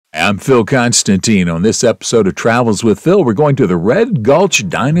I'm Phil Constantine. On this episode of Travels with Phil, we're going to the Red Gulch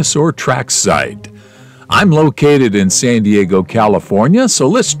Dinosaur Tracksite. I'm located in San Diego, California, so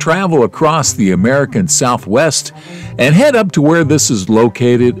let's travel across the American Southwest and head up to where this is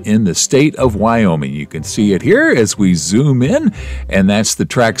located in the state of Wyoming. You can see it here as we zoom in, and that's the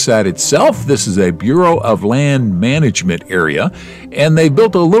tracksite itself. This is a Bureau of Land Management area, and they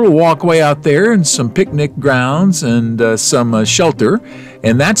built a little walkway out there and some picnic grounds and some shelter.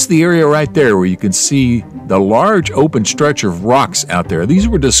 And that's the area right there where you can see the large open stretch of rocks out there. These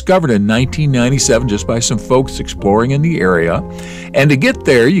were discovered in 1997 just by some folks exploring in the area. And to get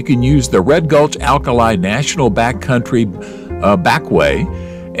there, you can use the Red Gulch ALKALI National Backcountry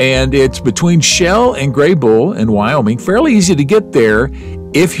BACKWAY. And it's between Shell and Gray Bull in Wyoming. Fairly easy to get there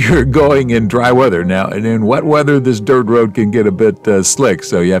if you're going in dry weather. Now, and in wet weather, this dirt road can get a bit slick,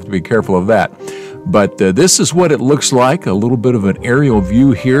 so you have to be careful of that. But this is what it looks like, a little bit of an aerial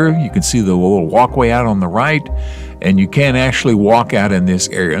view here. You can see the little walkway out on the right, and you can't actually walk out in this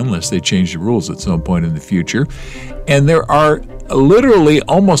area unless they change the rules at some point in the future. And there are literally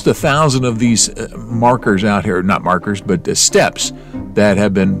almost 1,000 of these markers out here, not markers, but steps that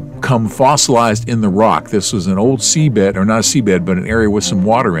have become fossilized in the rock. This was an old seabed, or not a seabed, but an area with some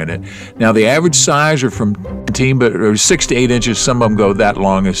water in it. Now, the average size are from 6 to 8 inches. Some of them go that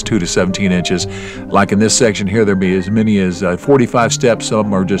long as 2 to 17 inches. Like in this section here, there'll be as many as 45 steps. Some of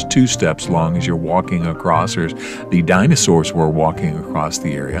them are just 2 steps long as you're walking across. There's the dinosaurs were walking across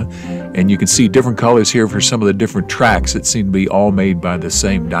the area. And you can see different colors here for some of the different tracks that seem to be all made by the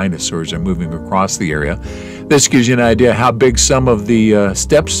same dinosaurs that are moving across the area. This gives you an idea how big some of the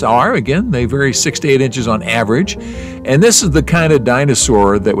steps are. Again, they vary 6 to 8 inches on average. And this is the kind of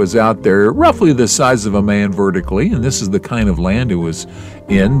dinosaur that was out there, roughly the size of a man vertically. And this is the kind of land it was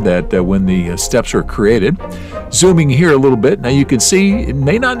in that when the steps were created. Zooming here a little bit, now you can see it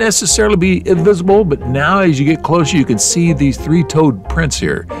may not necessarily be invisible, but now as you get closer, you can see these 3-toed prints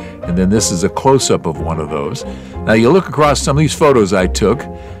here. And then this is a close-up of one of those. Now you look across some of these photos I took.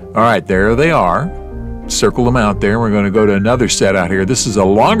 All right, there they are. Circle them out there. We're going to go to another set out here. This is a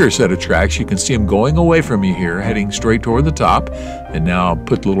longer set of tracks. You can see them going away from you here, heading straight toward the top. And now I'll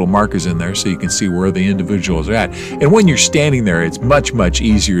put little markers in there so you can see where the individuals are at. And when you're standing there, it's much, much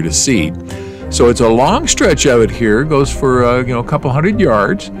easier to see. So it's a long stretch of it here. It goes for a couple hundred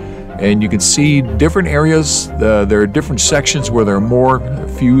yards. And you can see different areas. There are different sections where there are more, a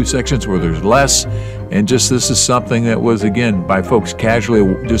few sections where there's less. And just this is something that was, again, by folks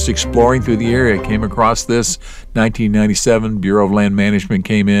casually just exploring through the area. Came across this, 1997, Bureau of Land Management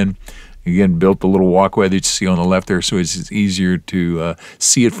came in. Again, built the little walkway that you see on the left there, so it's easier to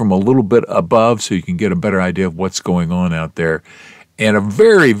see it from a little bit above so you can get a better idea of what's going on out there. And a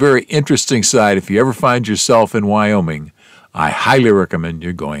very, very interesting site. If you ever find yourself in Wyoming, I highly recommend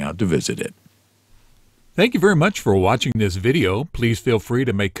you going out to visit it. Thank you very much for watching this video. Please feel free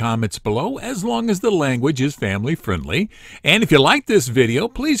to make comments below as long as the language is family friendly. And if you like this video,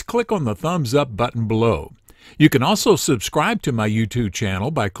 please click on the thumbs up button below. You can also subscribe to my YouTube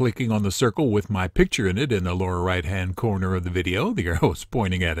channel by clicking on the circle with my picture in it in the lower right hand corner of the video. The arrow is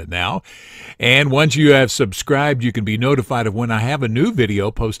pointing at it now. And once you have subscribed, you can be notified of when I have a new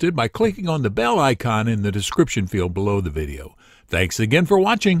video posted by clicking on the bell icon in the description field below the video. Thanks again for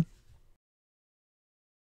watching.